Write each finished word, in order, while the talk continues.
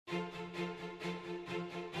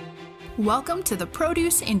Welcome to the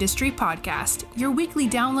Produce Industry Podcast, your weekly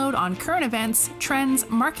download on current events, trends,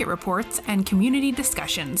 market reports, and community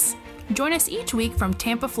discussions. Join us each week from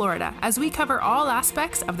Tampa, Florida, as we cover all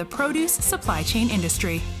aspects of the produce supply chain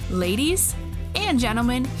industry. Ladies and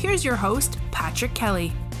gentlemen, here's your host, Patrick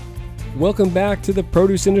Kelly. Welcome back to the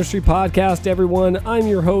Produce Industry Podcast, everyone. I'm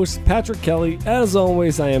your host, Patrick Kelly. As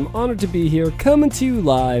always, I am honored to be here, coming to you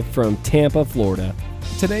live from Tampa, Florida.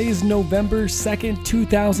 Today is November 2nd,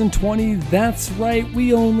 2020. That's right,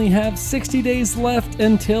 we only have 60 days left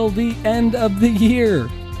until the end of the year.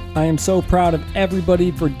 I am so proud of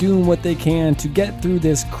everybody for doing what they can to get through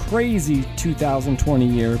this crazy 2020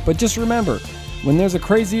 year. But just remember, when there's a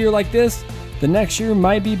crazy year like this, the next year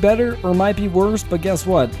might be better or might be worse, but guess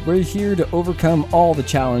what? We're here to overcome all the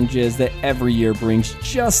challenges that every year brings,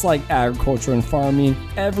 just like agriculture and farming.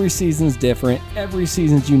 Every season's different, every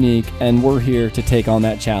season's unique, and we're here to take on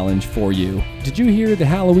that challenge for you. Did you hear the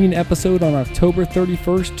Halloween episode on October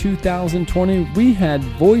 31st, 2020? We had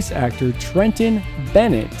voice actor Trenton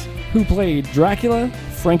Bennett, who played Dracula,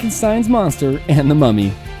 Frankenstein's monster, and the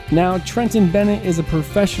Mummy. Now, Trenton Bennett is a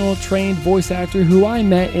professional trained voice actor who I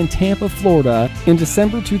met in Tampa, Florida in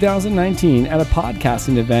December 2019 at a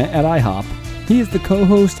podcasting event at IHOP. He is the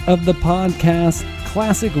co-host of the podcast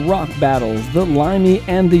Classic Rock Battles, The Limey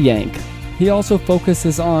and the Yank. He also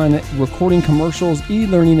focuses on recording commercials,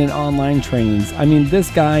 e-learning, and online trainings. I mean,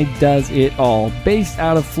 this guy does it all. Based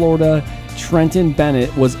out of Florida, Trenton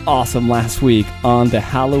Bennett was awesome last week on the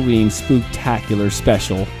Halloween Spooktacular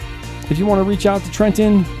special. If you want to reach out to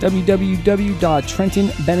Trenton,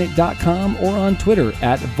 www.trentonbennett.com or on Twitter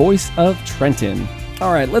at Voice of Trenton.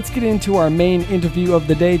 All right, let's get into our main interview of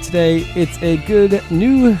the day today. It's a good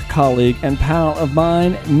new colleague and pal of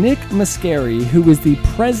mine, Nick Mascari, who is the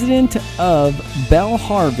president of Belle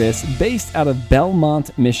Harvest based out of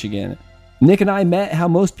Belmont, Michigan. Nick and I met how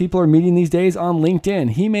most people are meeting these days on LinkedIn.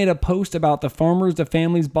 He made a post about the Farmers to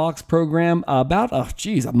Families Box program about, a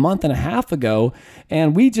month and a half ago.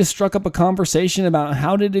 And we just struck up a conversation about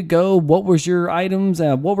how did it go? What was your items?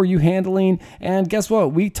 What were you handling? And guess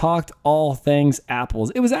what? We talked all things apples.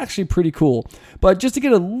 It was actually pretty cool. But just to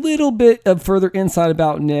get a little bit of further insight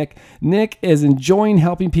about Nick, Nick is enjoying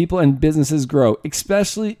helping people and businesses grow,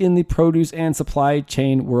 especially in the produce and supply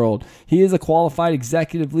chain world. He is a qualified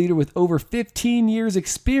executive leader with over 15 years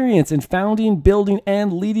experience in founding, building,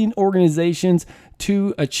 and leading organizations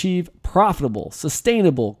to achieve profitable,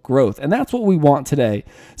 sustainable growth. And that's what we want today.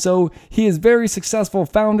 So he is very successful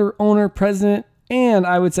founder, owner, president, and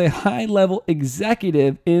I would say high-level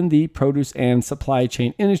executive in the produce and supply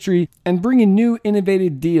chain industry and bringing new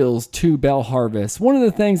innovative deals to Belle Harvest. One of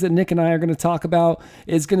the things that Nick and I are going to talk about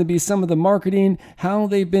is going to be some of the marketing, how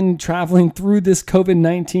they've been traveling through this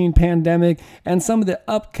COVID-19 pandemic, and some of the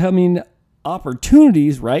upcoming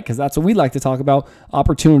opportunities, right? Because that's what we like to talk about,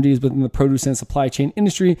 opportunities within the produce and supply chain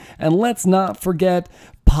industry. And let's not forget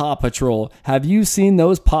Paw Patrol. Have you seen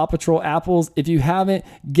those Paw Patrol apples? If you haven't,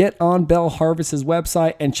 get on Belle Harvest's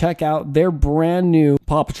website and check out their brand new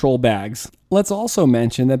Paw Patrol bags. Let's also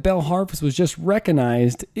mention that Belle Harvest was just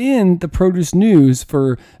recognized in the produce news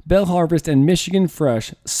for Belle Harvest and Michigan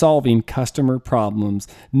Fresh solving customer problems.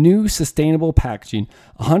 New sustainable packaging.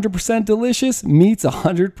 100% delicious meets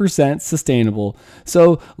 100% sustainable.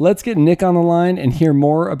 So let's get Nick on the line and hear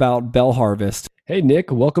more about Belle Harvest. Hey,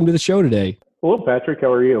 Nick, welcome to the show today. Hello, Patrick.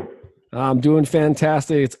 How are you? I'm doing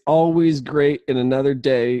fantastic. It's always great in another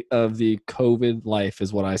day of the COVID life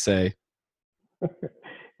is what I say.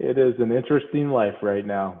 It is an interesting life right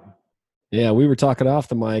now. Yeah, we were talking off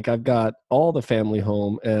the mic. I've got all the family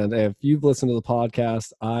home, and if you've listened to the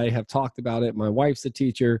podcast, I have talked about it. My wife's a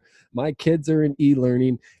teacher. My kids are in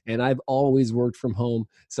e-learning, and I've always worked from home.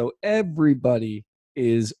 So everybody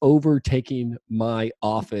is overtaking my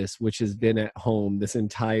office, which has been at home this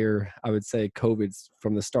entire, I would say, COVID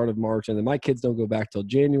from the start of March. And then my kids don't go back till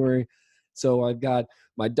January. So I've got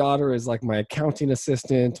my daughter is like my accounting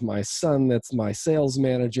assistant, my son that's my sales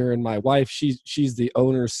manager, and my wife, she's the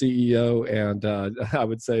owner, CEO, and I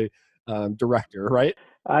would say director, right?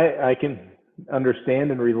 I can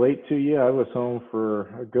understand and relate to you. I was home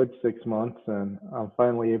for a good 6 months, and I'm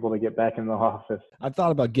finally able to get back in the office. I've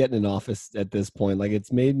thought about getting an office at this point. Like,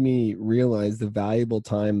 it's made me realize the valuable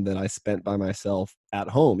time that I spent by myself at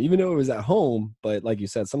home, even though it was at home. But like you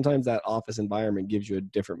said, sometimes that office environment gives you a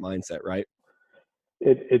different mindset, right?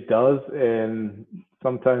 It does, and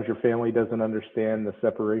sometimes your family doesn't understand the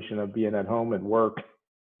separation of being at home and work.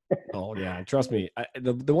 Oh yeah, trust me.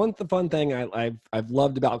 The fun thing I've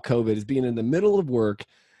loved about COVID is being in the middle of work,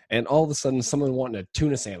 and all of a sudden someone wanting a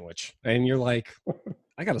tuna sandwich, and you're like,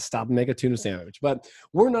 I got to stop and make a tuna sandwich. But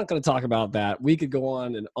we're not going to talk about that. We could go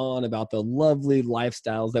on and on about the lovely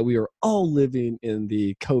lifestyles that we are all living in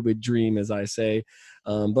the COVID dream, as I say.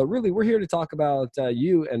 But really, we're here to talk about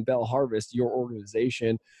you and Belle Harvest, your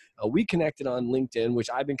organization. We connected on LinkedIn, which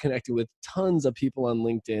I've been connected with tons of people on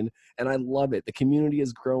LinkedIn, and I love it. The community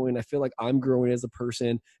is growing. I feel like I'm growing as a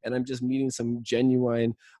person, and I'm just meeting some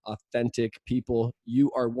genuine, authentic people.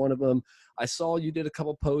 You are one of them. I saw you did a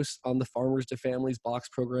couple posts on the Farmers to Families box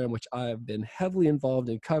program, which I have been heavily involved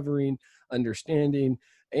in covering, understanding,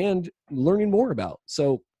 and learning more about.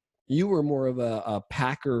 So you were more of a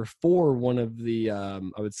packer for one of the, I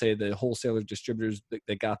would say, the wholesaler distributors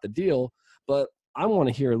that got the deal, but I want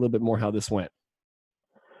to hear a little bit more how this went.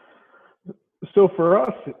 So for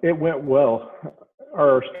us, it went well.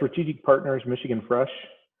 Our strategic partners, Michigan Fresh,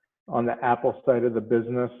 on the Apple side of the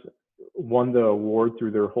business, won the award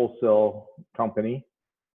through their wholesale company,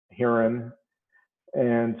 Heron,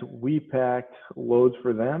 and we packed loads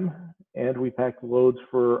for them, and we packed loads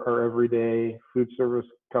for our everyday food service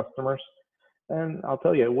customers. And I'll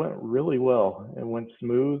tell you, it went really well. It went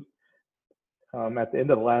smooth. At the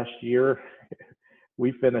end of last year,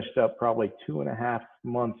 we finished up probably 2.5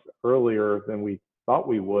 months earlier than we thought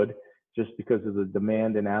we would, just because of the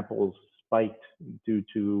demand in apples spiked due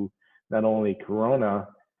to not only Corona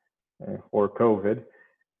or COVID,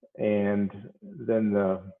 and then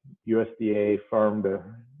the USDA farm to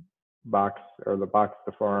box, or the box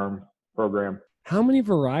to farm program. How many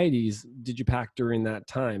varieties did you pack during that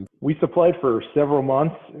time? We supplied for several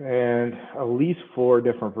months, and at least 4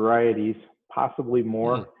 different varieties, possibly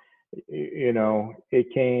more. You know, it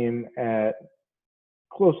came at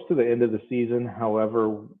close to the end of the season.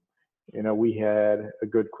 However, you know, we had a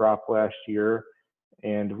good crop last year,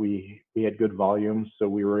 and we had good volumes, so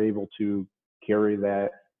we were able to carry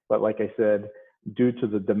that. But like I said, due to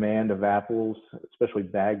the demand of apples, especially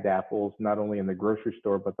bagged apples, not only in the grocery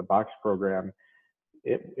store, but the box program,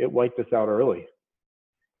 it wiped us out early.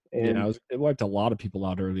 And yeah, it wiped a lot of people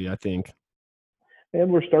out early, I think. And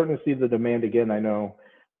we're starting to see the demand again. I know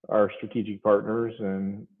our strategic partners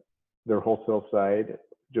and their wholesale side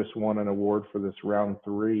just won an award for this round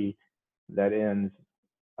 3 that ends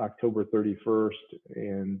October 31st.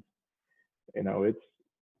 And, you know,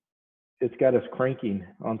 it's got us cranking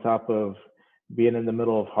on top of being in the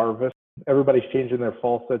middle of harvest. Everybody's changing their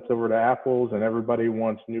fall sets over to apples, and everybody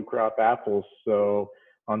wants new crop apples. So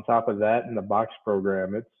on top of that, in the box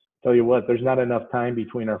program, tell you what, there's not enough time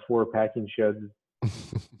between our 4 packing sheds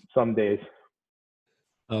some days.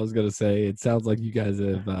 I was going to say, it sounds like you guys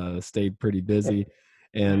have stayed pretty busy.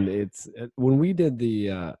 And it's when we did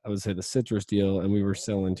the, I would say the citrus deal, and we were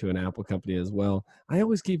selling to an apple company as well. I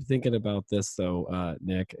always keep thinking about this though,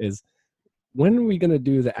 Nick, is when are we going to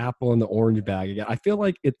do the apple and the orange bag again? I feel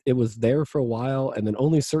like it was there for a while, and then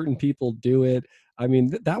only certain people do it. I mean,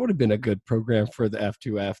 that would have been a good program for the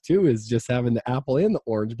F2F too, is just having the apple and the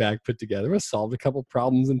orange bag put together. It would solve a couple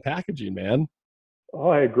problems in packaging, man. Oh,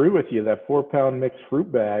 I agree with you. That 4-pound mixed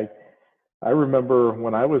fruit bag. I remember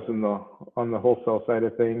when I was on the wholesale side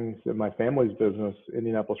of things in my family's business,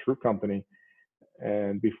 Indianapolis Fruit Company,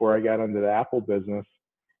 and before I got into the apple business,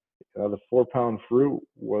 the 4-pound fruit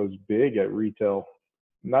was big at retail.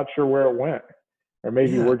 Not sure where it went, or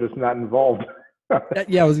maybe we're just not involved.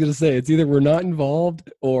 Yeah, I was gonna say, it's either we're not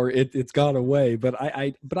involved or it's gone away. But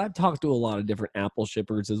I've talked to a lot of different Apple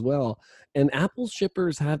shippers as well, and Apple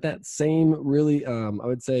shippers have that same really I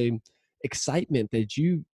would say excitement that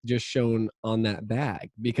you just shown on that bag,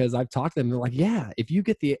 because I've talked to them. They're like, yeah, if you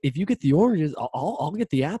get the oranges, I'll get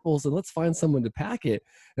the apples, and let's find someone to pack it.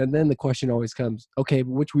 And then the question always comes, okay,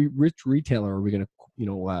 which retailer are we gonna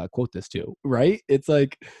quote this to, right? It's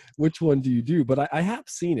like, which one do you do? But I have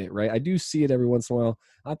seen it, right? I do see it every once in a while.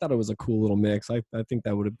 I thought it was a cool little mix. I think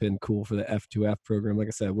that would have been cool for the F2F program. Like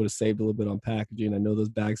I said, would have saved a little bit on packaging. I know those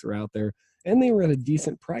bags are out there, and they were at a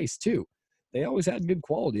decent price too. They always had good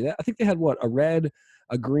quality. I think they had a red,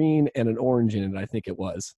 a green, and an orange in it. I think it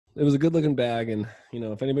was a good looking bag. And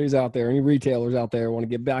if anybody's out there, any retailers out there want to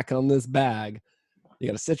get back on this bag, you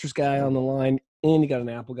got a citrus guy on the line and you got an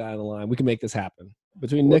apple guy on the line. We can make this happen.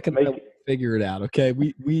 Between Nick and I, we'll figure it out. Okay.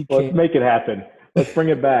 Let's make it happen. Let's bring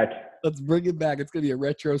it back. Let's bring it back. It's going to be a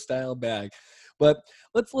retro style bag. But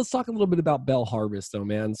let's talk a little bit about Belle Harvest though,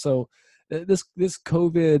 man. So this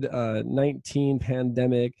COVID-19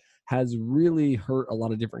 pandemic has really hurt a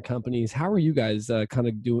lot of different companies. How are you guys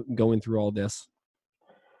going through all this?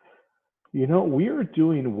 We are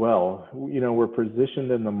doing well. We're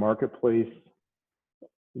positioned in the marketplace.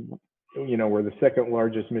 We're the second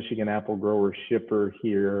largest Michigan apple grower shipper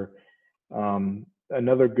here.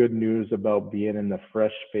 Another good news about being in the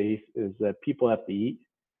fresh space is that people have to eat.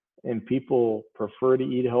 and people prefer to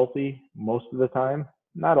eat healthy most of the time.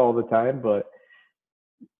 Not all the time, but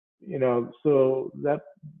so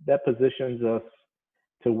that positions us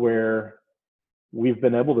to where we've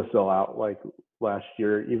been able to sell out like last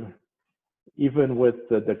year, even with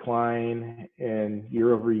the decline in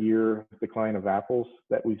year over year decline of apples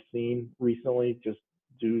that we've seen recently, just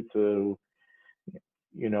due to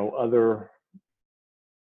other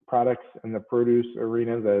products in the produce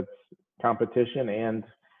arena that's competition, and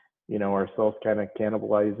ourselves kind of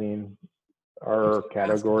cannibalizing our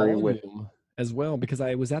category with. As well, because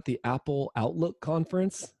I was at the Apple Outlook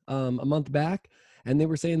conference a month back, and they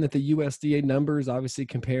were saying that the USDA numbers, obviously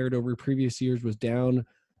compared over previous years, was down.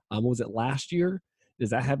 What was it, last year?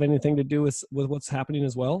 Does that have anything to do with what's happening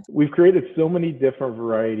as well? We've created so many different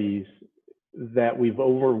varieties that we've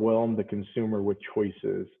overwhelmed the consumer with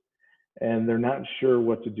choices, and they're not sure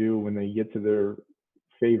what to do when they get to their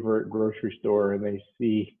favorite grocery store and they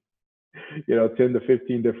see 10 to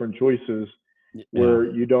 15 different choices, where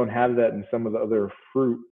you don't have that in some of the other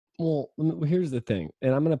fruit. Well, here's the thing,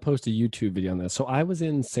 and I'm going to post a YouTube video on this. So I was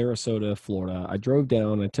in Sarasota, Florida. I drove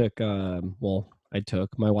down.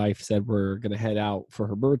 My wife said we're going to head out for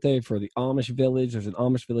her birthday for the Amish village. There's an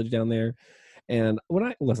Amish village down there. And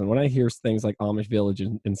when I hear things like Amish village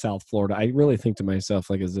in South Florida, I really think to myself,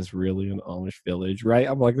 like, is this really an Amish village, right?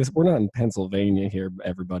 I'm like, we're not in Pennsylvania here,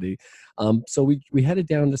 everybody. So we headed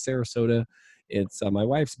down to Sarasota. It's my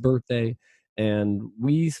wife's birthday. And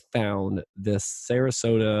we found this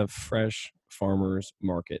Sarasota fresh farmers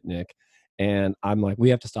market, Nick. And I'm like, we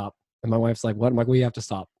have to stop. And my wife's like, what? I'm like, we have to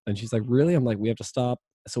stop. And she's like, really? I'm like, we have to stop.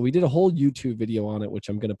 So we did a whole YouTube video on it, which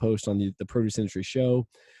I'm going to post on the Produce Industry Show.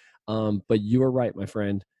 But you are right, my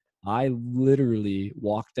friend. I literally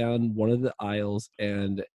walked down one of the aisles,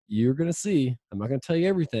 and you're going to see, I'm not going to tell you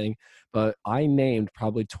everything, but I named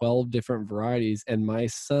probably 12 different varieties, and my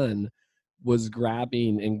son was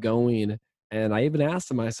grabbing and going. And I even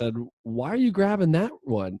asked him, I said, why are you grabbing that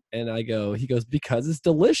one? And he goes, because it's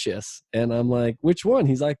delicious. And I'm like, which one?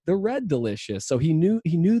 He's like, the red delicious. So he knew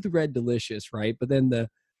the red delicious, right? But then the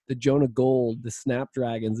Jonah Gold, the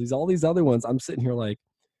Snapdragons, all these other ones, I'm sitting here like,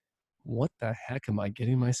 what the heck am I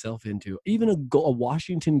getting myself into? Even a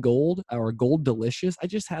Washington Gold or a Gold Delicious, I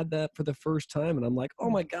just had that for the first time, and I'm like, oh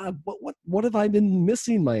my God, what have I been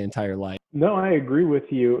missing my entire life? No, I agree with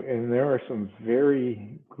you, and there are some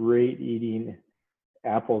very great eating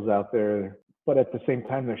apples out there, but at the same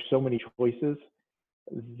time, there's so many choices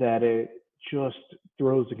that it just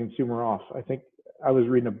throws the consumer off. I think I was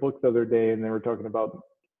reading a book the other day, and they were talking about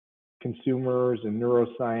consumers and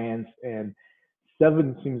neuroscience, and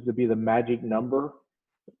 7 seems to be the magic number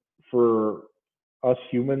for us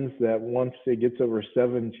humans, that once it gets over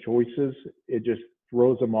 7 choices, it just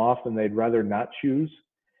throws them off and they'd rather not choose.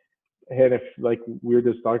 And if, like we were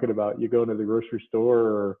just talking about, you go into the grocery store,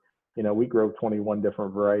 or, we grow 21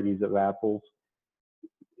 different varieties of apples.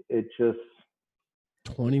 It just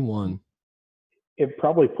 21. It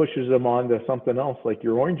probably pushes them on to something else, like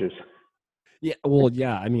your oranges. Yeah, well,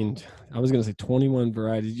 yeah. I mean, I was going to say 21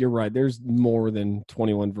 varieties. You're right. There's more than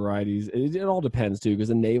 21 varieties. It all depends, too, because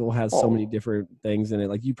the navel has so many different things in it.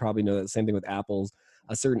 Like, you probably know that. Same thing with apples.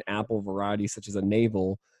 A certain apple variety, such as a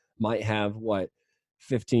navel, might have,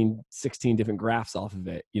 15, 16 different grafts off of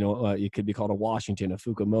it. It could be called a Washington, a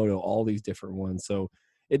Fukumoto, all these different ones. So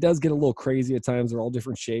it does get a little crazy at times. They're all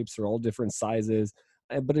different shapes. They're all different sizes.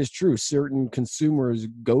 But it's true. Certain consumers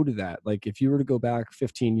go to that. Like, if you were to go back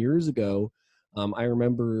 15 years ago, I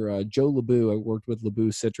remember Joe LeBou. I worked with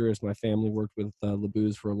LeBou Citrus. My family worked with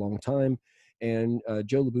LeBou's for a long time. And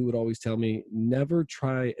Joe LeBou would always tell me, never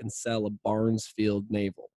try and sell a Barnesfield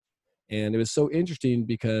navel. And it was so interesting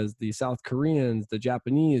because the South Koreans, the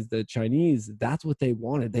Japanese, the Chinese, that's what they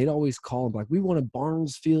wanted. They'd always call them like, we want a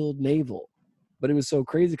Barnesfield navel. But it was so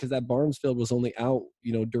crazy because that Barnesfield was only out,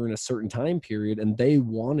 during a certain time period, and they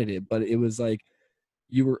wanted it. But it was like,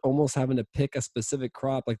 you were almost having to pick a specific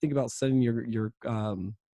crop. Like, think about sending your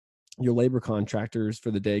labor contractors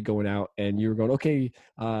for the day going out, and you're going, okay,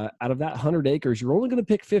 out of that 100 acres, you're only going to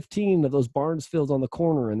pick 15 of those Barnesfields on the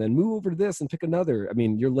corner, and then move over to this and pick another. I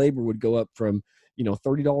mean, your labor would go up from,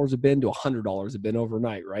 $30 a bin to $100 a bin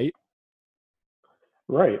overnight, right?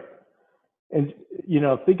 Right. And,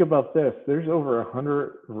 think about this. There's over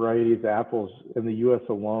 100 varieties of apples in the U.S.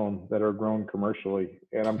 alone that are grown commercially.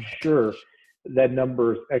 And I'm sure that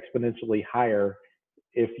number is exponentially higher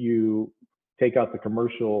if you take out the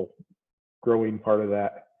commercial growing part of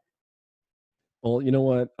that. Well, you know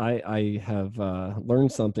what? I have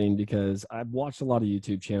learned something because I've watched a lot of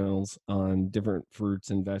YouTube channels on different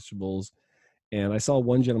fruits and vegetables. And I saw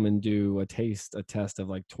one gentleman do a test of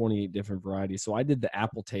like 28 different varieties. So I did the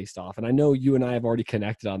apple taste off. And I know you and I have already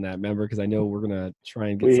connected on that, remember? Because I know we're going to try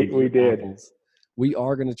and get some We did. apples. We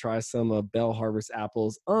are going to try some Belle Harvest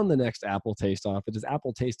apples on the next apple taste off. It is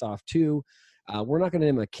apple taste off 2. We're not going to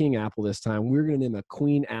name a king apple this time. We're going to name a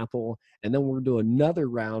queen apple. And then we're going to do another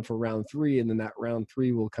round for round 3. And then that round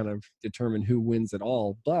 3 will kind of determine who wins it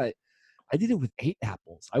all. But I did it with 8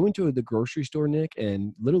 apples. I went to the grocery store, Nick,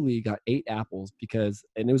 and literally got 8 apples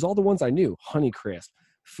and it was all the ones I knew: Honeycrisp,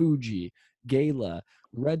 Fuji, Gala,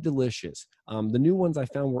 Red Delicious. The new ones I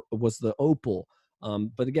found was the Opal.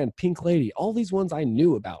 But again, Pink Lady, all these ones I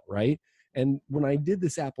knew about, right? And when I did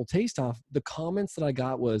this apple taste off, the comments that I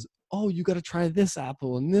got was, oh, you got to try this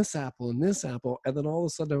apple and this apple and this apple. And then all of a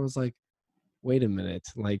sudden I was like, wait a minute,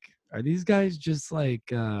 like, are these guys just like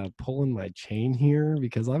pulling my chain here?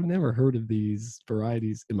 Because I've never heard of these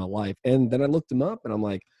varieties in my life. And then I looked them up and I'm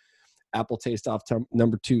like, apple taste off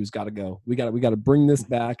number 2's got to go. We got to bring this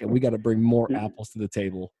back, and we got to bring more apples to the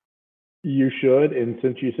table. You should. And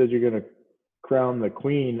since you said you're going to crown the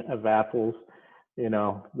queen of apples,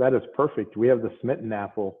 that is perfect. We have the smitten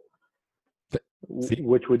apple. See,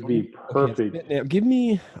 which would be perfect. Okay, now give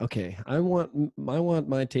me, I want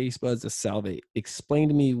my taste buds to salivate. Explain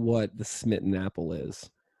to me what the smitten apple is.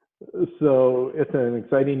 So it's an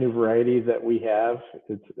exciting new variety that we have.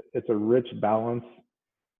 It's a rich balance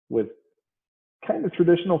with kind of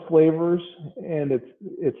traditional flavors, and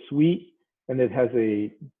it's sweet, and it has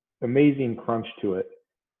a amazing crunch to it.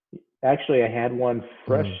 Actually, I had one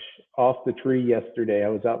fresh off the tree yesterday. I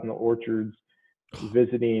was out in the orchards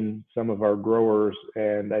visiting some of our growers,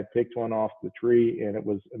 and I picked one off the tree, and it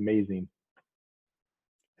was amazing.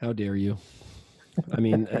 How dare you? I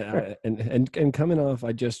mean, and coming off,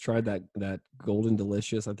 I just tried that Golden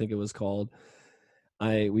Delicious, I think it was called.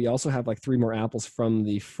 We also have like 3 more apples from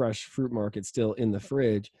the fresh fruit market still in the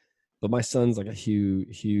fridge, but my son's like a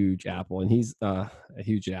huge apple, and he's a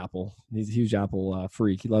huge apple. He's a huge apple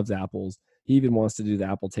freak. He loves apples. He even wants to do the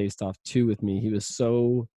apple taste off 2 with me. He was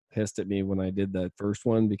so pissed at me when I did the first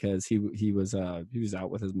one because he was out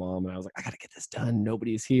with his mom, and I was like, I gotta get this done.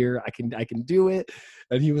 Nobody's here. I can do it.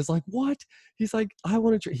 And he was like, what? He's like, I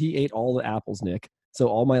want to try. He ate all the apples, Nick. So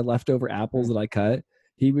all my leftover apples that I cut,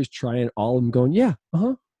 he was trying all of them, going, yeah,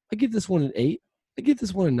 I give this one an 8. I give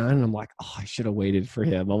this one a 9. And I'm like, oh, I should have waited for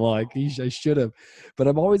him. I'm like, I should have. But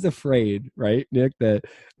I'm always afraid, right, Nick, that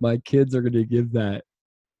my kids are going to give that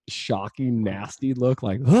shocking, nasty look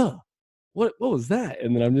like, what was that?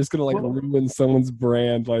 And then I'm just going to like ruin someone's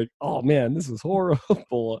brand. Like, oh man, this was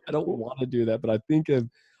horrible. I don't want to do that, but I think I'm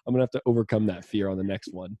going to have to overcome that fear on the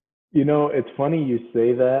next one. It's funny you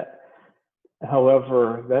say that.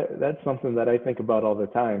 However, that's something that I think about all the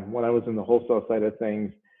time. When I was in the wholesale side of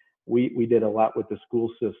things, we did a lot with the school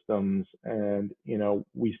systems, and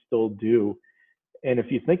we still do. And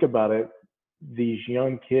if you think about it, these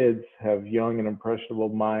young kids have young and impressionable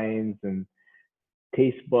minds and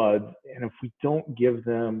taste buds, and if we don't give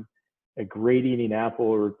them a great eating apple,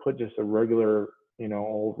 or put just a regular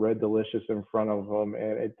old Red Delicious in front of them,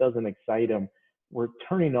 and it doesn't excite them, we're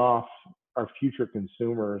turning off our future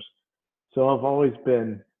consumers. So I've always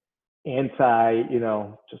been anti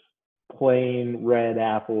just plain red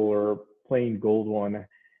apple or plain gold one.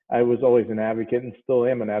 I was always an advocate, and still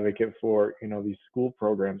am an advocate, for these school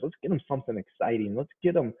programs. Let's get them something exciting. Let's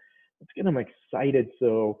get them excited,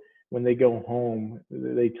 so when they go home,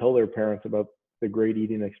 they tell their parents about the great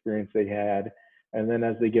eating experience they had. And then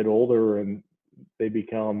as they get older and they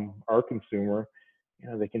become our consumer,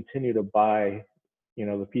 they continue to buy,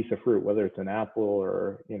 the piece of fruit, whether it's an apple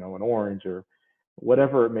or, an orange or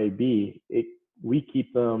whatever it may be. We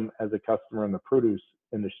keep them as a customer in the produce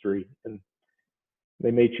industry, and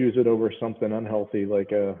they may choose it over something unhealthy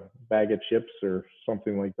like a bag of chips or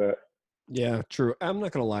something like that. Yeah, true. I'm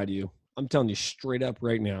not going to lie to you. I'm telling you straight up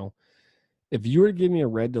right now, if you were to give me a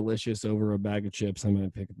Red Delicious over a bag of chips, I'm going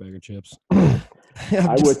to pick a bag of chips.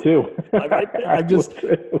 I would too.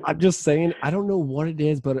 I'm just saying, I don't know what it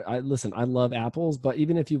is, but I love apples, but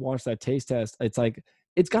even if you watch that taste test, it's like,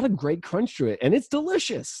 it's got a great crunch to it and it's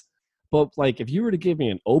delicious. But like, if you were to give me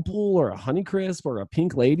an Opal or a Honeycrisp or a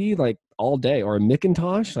Pink Lady, like all day, or a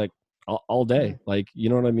McIntosh, like all day, like, you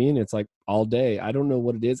know what I mean? It's like all day. I don't know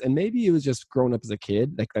what it is. And maybe it was just growing up as a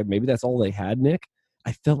kid. Like maybe that's all they had, Nick.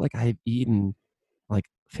 I felt like I've eaten like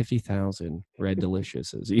 50,000 Red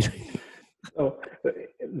Deliciouses. Oh,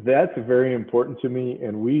 that's very important to me.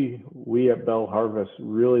 And we at Belle Harvest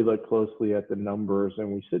really look closely at the numbers,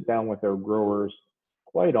 and we sit down with our growers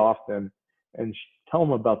quite often and tell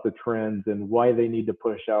them about the trends and why they need to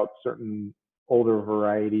push out certain older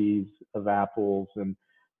varieties of apples, and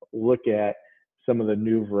look at some of the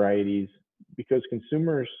new varieties, because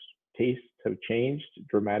consumers' tastes have changed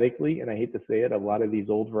dramatically. And I hate to say it, a lot of these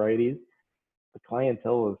old varieties, the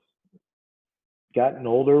clientele has gotten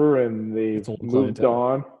older and It's they've old moved clientele.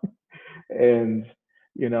 on. And,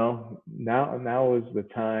 now is the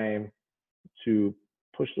time to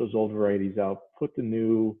push those old varieties out, put the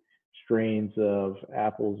new strains of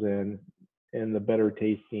apples in, and the better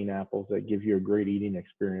tasting apples that give you a great eating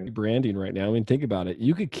experience. Branding right now. I mean, think about it.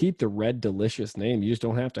 You could keep the Red Delicious name. You just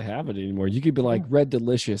don't have to have it anymore. You could be like Red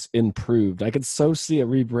Delicious improved. I could so see a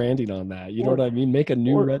rebranding on that. You know what I mean? Make a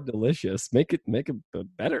new Red Delicious. Make it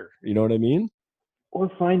better. You know what I mean?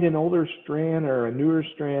 Or find an older strand or a newer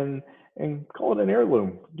strand and call it an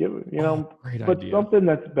heirloom. Great But idea. something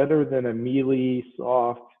that's better than a mealy,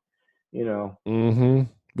 soft,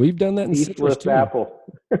 We've done that in citrus leafless too. apple.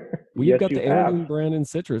 We've Yes, got you the have. heirloom brand in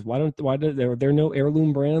citrus. Why are there no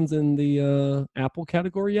heirloom brands in the apple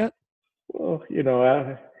category yet? Well,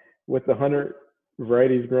 with 100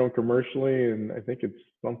 varieties grown commercially, and I think it's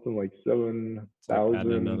something like It's like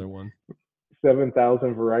adding another one.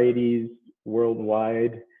 7,000 varieties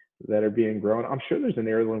worldwide that are being grown. I'm sure there's an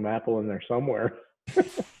heirloom apple in there somewhere.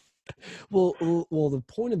 Well, the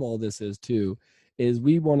point of all this is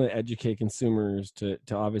we want to educate consumers to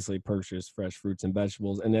obviously purchase fresh fruits and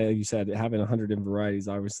vegetables. And as you said, having 100 different varieties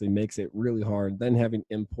obviously makes it really hard. Then having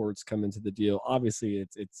imports come into the deal, obviously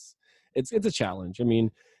it's a challenge. I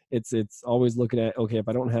mean, it's always looking at, okay, if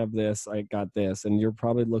I don't have this, I got this. And you're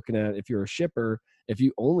probably looking at, if you're a shipper, if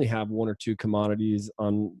you only have one or two commodities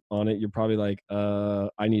on it, you're probably like,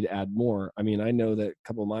 I need to add more. I mean, I know that a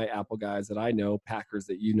couple of my apple guys that I know, packers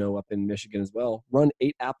that up in Michigan as well, run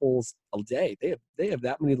 8 apples a day. They have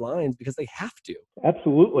that many lines because they have to.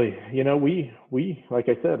 Absolutely. We like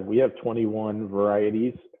I said, we have 21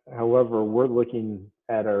 varieties. However, we're looking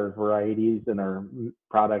at our varieties and our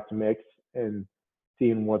product mix and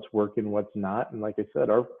seeing what's working, what's not. And like I said,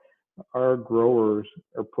 our growers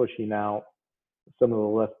are pushing out some of the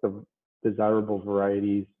less desirable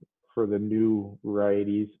varieties for the new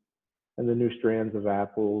varieties and the new strands of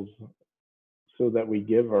apples, so that we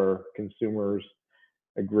give our consumers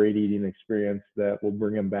a great eating experience that will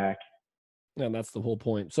bring them back. And that's the whole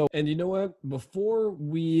point. So, and you know what? Before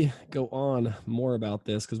we go on more about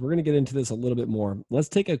this, because we're going to get into this a little bit more, let's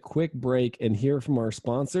take a quick break and hear from our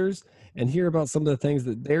sponsors and hear about some of the things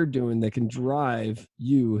that they're doing that can drive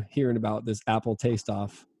you hearing about this Apple Taste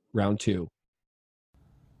Off Round 2.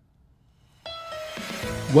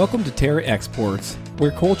 Welcome to Terra Exports,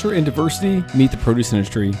 where culture and diversity meet the produce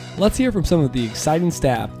industry. Let's hear from some of the exciting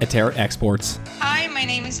staff at Terra Exports. Hi, my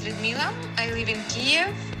name is Ludmila. I live in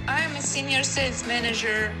Kiev. I am a senior sales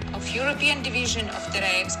manager of European division of Terra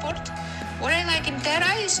Export. What I like in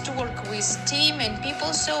Terra is to work with team and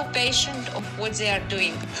people so patient of what they are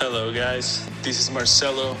doing. Hello guys, this is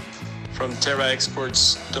Marcelo from Terra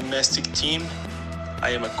Export's domestic team. I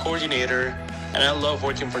am a coordinator and I love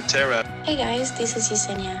working for Terra. Hey guys, this is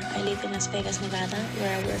Yesenia. I live in Las Vegas, Nevada,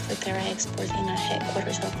 where I work for Terra Export in our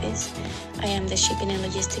headquarters office. I am the shipping and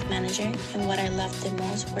logistic manager, and what I love the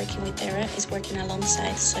most working with Terra is working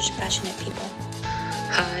alongside such passionate people.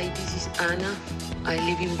 Hi, this is Ana. I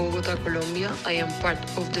live in Bogota, Colombia. I am part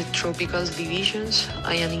of the Tropicals divisions.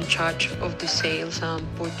 I am in charge of the sales and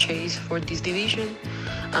purchase for this division.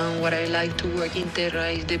 And what I like to work in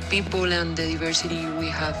Terra is the people and the diversity we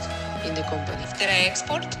have in the company. Terra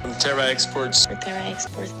Export. Terra Exports. For Terra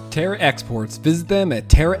Export. Terra Exports. Visit them at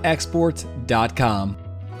terraexports.com.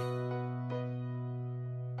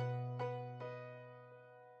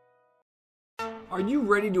 Are you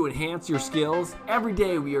ready to enhance your skills? Every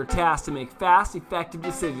day we are tasked to make fast, effective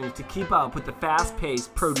decisions to keep up with the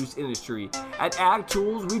fast-paced produce industry. At Ag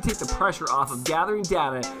Tools, we take the pressure off of gathering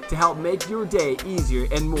data to help make your day easier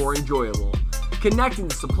and more enjoyable. Connecting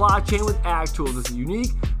the supply chain with Ag Tools is unique,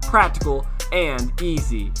 practical, and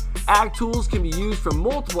easy. Ag Tools can be used from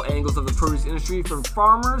multiple angles of the produce industry, from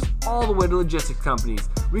farmers all the way to logistics companies.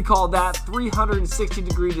 We call that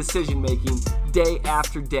 360-degree decision making day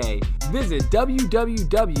after day. Visit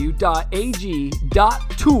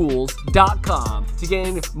www.ag.tools.com to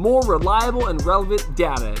gain more reliable and relevant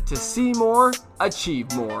data to see more, achieve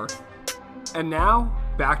more. And now,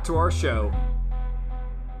 back to our show.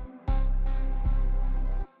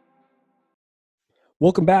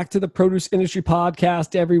 Welcome back to the Produce Industry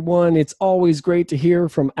Podcast, everyone. It's always great to hear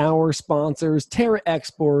from our sponsors, Terra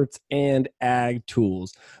Exports and Ag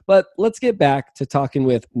Tools. But let's get back to talking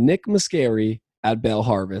with Nick Mascari at Belle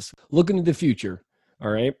Harvest. Looking to the future, all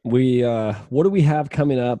right? What do we have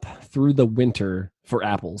coming up through the winter for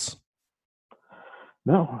apples?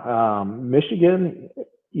 No, Michigan,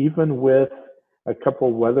 even with a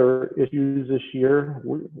couple weather issues this year.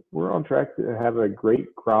 We're on track to have a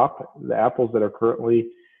great crop. The apples that are currently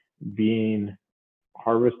being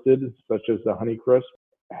harvested, such as the Honeycrisp,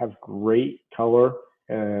 have great color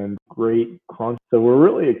and great crunch. So we're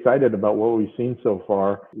really excited about what we've seen so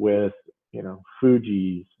far with,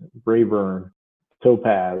 Fuji's, Brayburn,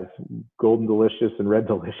 Topaz, Golden Delicious, and Red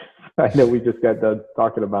Delicious. I know we just got done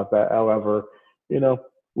talking about that. However,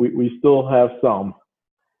 we still have some.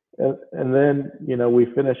 And then, we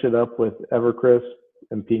finish it up with Evercrisp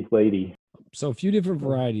and Pink Lady. So a few different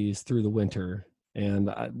varieties through the winter. And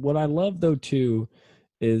what I love, though, too,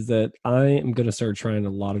 is that I am going to start trying a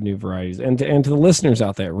lot of new varieties. And to the listeners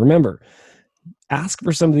out there, remember, ask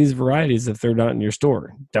for some of these varieties if they're not in your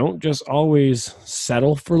store. Don't just always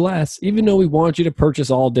settle for less, even though we want you to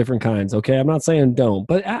purchase all different kinds. Okay, I'm not saying don't,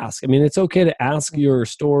 but ask. I mean, it's okay to ask your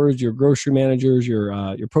stores, your grocery managers,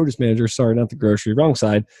 your produce managers. Sorry, not the grocery, wrong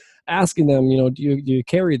side. Asking them, do you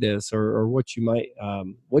carry this or what you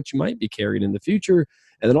might be carrying in the future,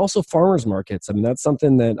 and then also farmers markets. I mean, that's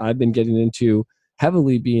something that I've been getting into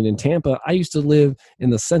heavily being in Tampa. I used to live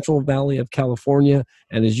in the Central Valley of California,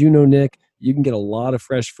 and as you know, Nick, you can get a lot of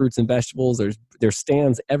fresh fruits and vegetables. There's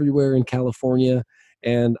stands everywhere in California,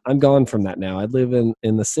 and I'm gone from that now. I live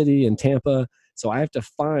in the city in Tampa, so I have to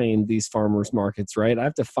find these farmers markets, right? I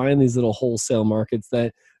have to find these little wholesale markets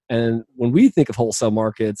and when we think of wholesale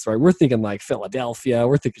markets, right, we're thinking like Philadelphia,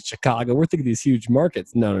 we're thinking Chicago, we're thinking these huge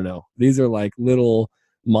markets. No. These are like little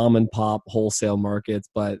mom and pop wholesale markets,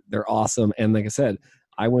 but they're awesome. And like I said,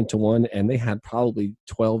 I went to one and they had probably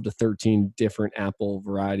 12 to 13 different apple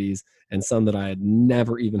varieties and some that I had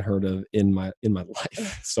never even heard of in my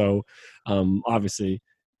life. So obviously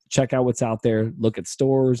check out what's out there, look at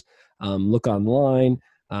stores, look online,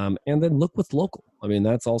 and then look what's local. I mean,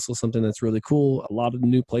 that's also something that's really cool. A lot of the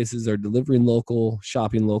new places are delivering local,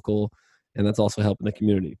 shopping local, and that's also helping the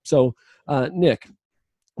community. So Nick,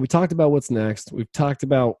 we talked about what's next. We've talked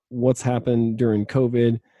about what's happened during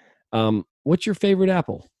COVID. What's your favorite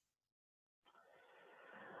apple?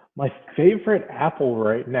 My favorite apple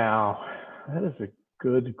right now, that is a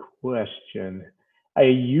good question. I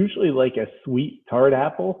usually like a sweet tart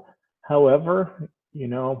apple. However,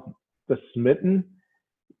 the Smitten,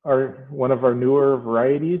 one of our newer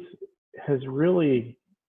varieties, has really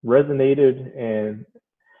resonated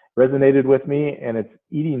with me, and it's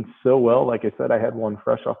eating so well. Like I said, I had one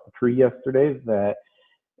fresh off the tree yesterday that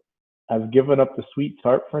I've given up the sweet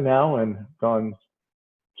tart for now and gone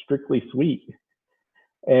strictly sweet.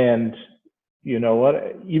 And you know what?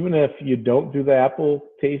 Even if you don't do the apple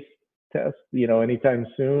taste test, anytime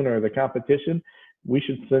soon or the competition, we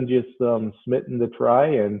should send you some Smitten to try,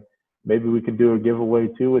 and maybe we could do a giveaway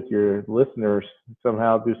too with your listeners.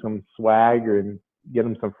 Somehow do some swag and get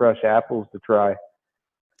them some fresh apples to try.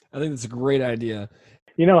 I think that's a great idea.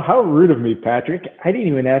 How rude of me, Patrick. I didn't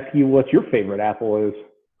even ask you what your favorite apple is.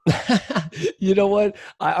 You know what?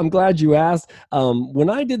 I'm glad you asked. When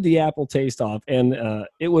I did the apple taste off, and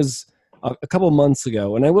it was a couple months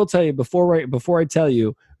ago, and I will tell you before I tell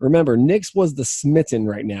you, remember, Nick's was the Smitten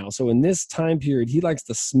right now. So in this time period, he likes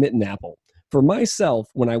the Smitten apple. For myself,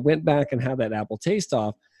 when I went back and had that apple taste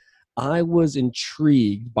off, I was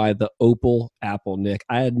intrigued by the Opal apple, Nick.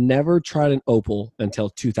 I had never tried an Opal until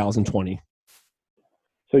 2020.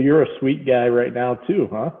 So you're a sweet guy right now too,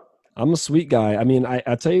 huh? I'm a sweet guy. I mean,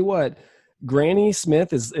 I tell you what, Granny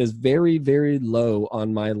Smith is very, very low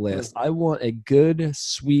on my list. I want a good,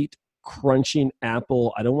 sweet, crunching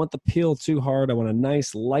apple. I don't want the peel too hard. I want a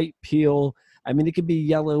nice light peel. I mean, it could be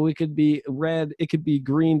yellow, it could be red, it could be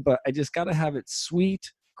green, but I just got to have it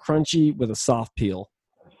sweet, crunchy with a soft peel.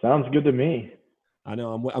 Sounds good to me. I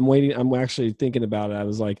know. I'm waiting. I'm actually thinking about it. I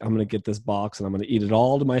was like, I'm going to get this box and I'm going to eat it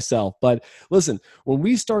all to myself. But listen, when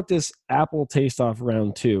we start this apple taste off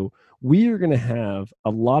round 2, we are going to have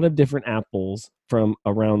a lot of different apples from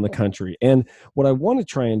around the country. And what I want to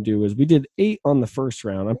try and do is we did 8 on the first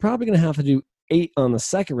round. I'm probably going to have to do 8 on the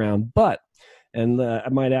second round. But, and I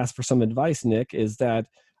might ask for some advice, Nick, is that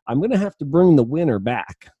I'm going to have to bring the winner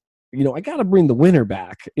back. I got to bring the winner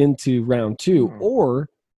back into round 2, or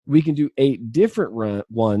we can do 8 different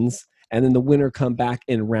ones, and then the winner come back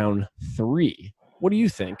in round 3. What do you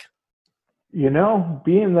think? Being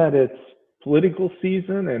that it's political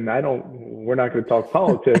season, and we're not going to talk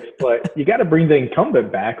politics, but you got to bring the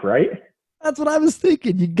incumbent back, right? That's what I was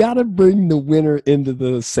thinking. You got to bring the winner into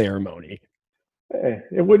the ceremony.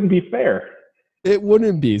 It wouldn't be fair. It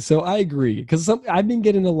wouldn't be. So I agree, because I've been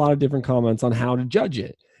getting a lot of different comments on how to judge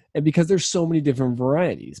it. And because there's so many different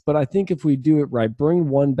varieties. But I think if we do it right, bring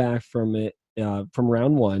one back from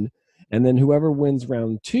round 1, and then whoever wins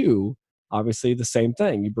round 2 obviously the same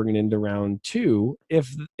thing. You bring it into round 2.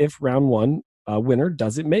 If round 1 winner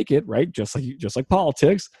doesn't make it, right? Just like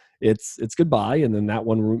politics, it's goodbye, and then that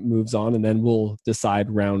one moves on, and then we'll decide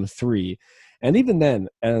round 3. And even then,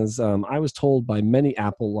 as I was told by many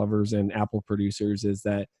apple lovers and apple producers, is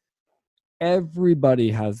that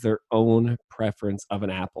everybody has their own preference of an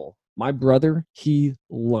apple. My brother, he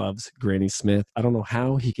loves Granny Smith. I don't know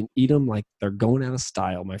how he can eat them like they're going out of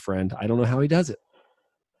style, my friend. I don't know how he does it.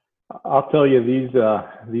 I'll tell you,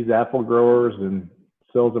 these apple growers and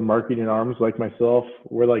sales and marketing arms like myself,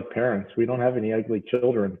 we're like parents. We don't have any ugly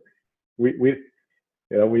children. We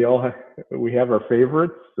have our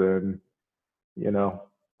favorites, and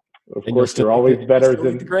of course they're always better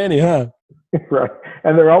than the granny, huh? Right,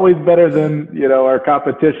 and they're always better than our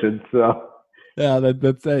competition. So yeah,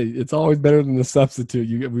 that's it's always better than the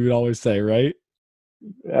substitute. We would always say, right?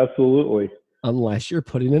 Absolutely. Unless you're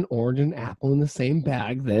putting an orange and apple in the same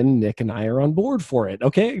bag, then Nick and I are on board for it.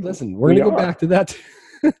 Okay, listen, we're going to go back to that.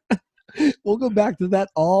 We'll go back to that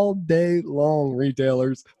all day long.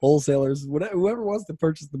 Retailers, wholesalers, whoever wants to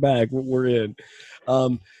purchase the bag, we're in.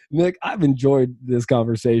 Nick, I've enjoyed this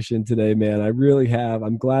conversation today, man. I really have.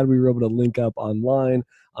 I'm glad we were able to link up online.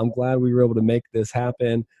 I'm glad we were able to make this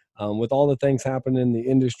happen. With all the things happening in the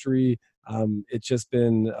industry, it's just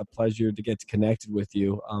been a pleasure to get connected with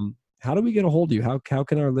you. How do we get a hold of you? How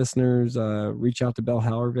can our listeners reach out to Belle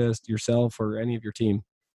Harvest, yourself, or any of your team?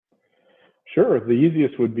 Sure. The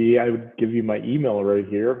easiest would be, I would give you my email right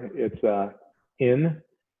here. It's in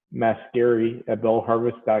Mascari at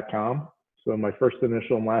belleharvest.com. So my first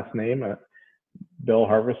initial and last name at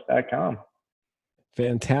belleharvest.com.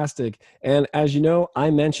 Fantastic. And as you know, I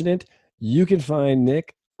mentioned it, you can find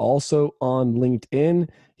Nick also on LinkedIn.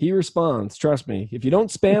 He responds. Trust me. If you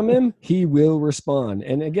don't spam him, he will respond.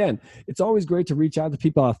 And again, it's always great to reach out to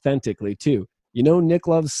people authentically too. Nick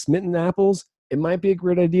loves smitten apples. It might be a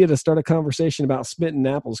great idea to start a conversation about smitten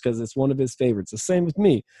apples because it's one of his favorites. The same with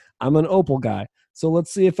me. I'm an opal guy. So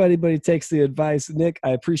let's see if anybody takes the advice. Nick,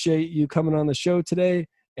 I appreciate you coming on the show today.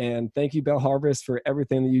 And thank you, Belle Harvest, for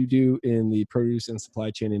everything that you do in the produce and supply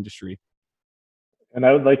chain industry. And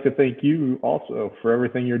I would like to thank you also for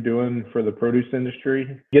everything you're doing for the produce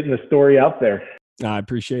industry, getting the story out there. I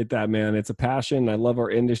appreciate that, man. It's a passion. I love our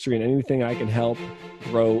industry, and anything I can help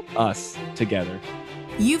grow us together.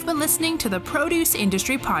 You've been listening to the Produce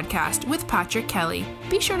Industry Podcast with Patrick Kelly.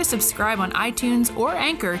 Be sure to subscribe on iTunes or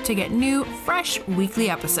Anchor to get new, fresh weekly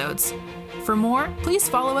episodes. For more, please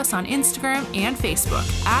follow us on Instagram and Facebook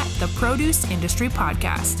at the Produce Industry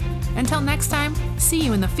Podcast. Until next time, see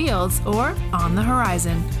you in the fields or on the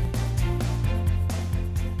horizon.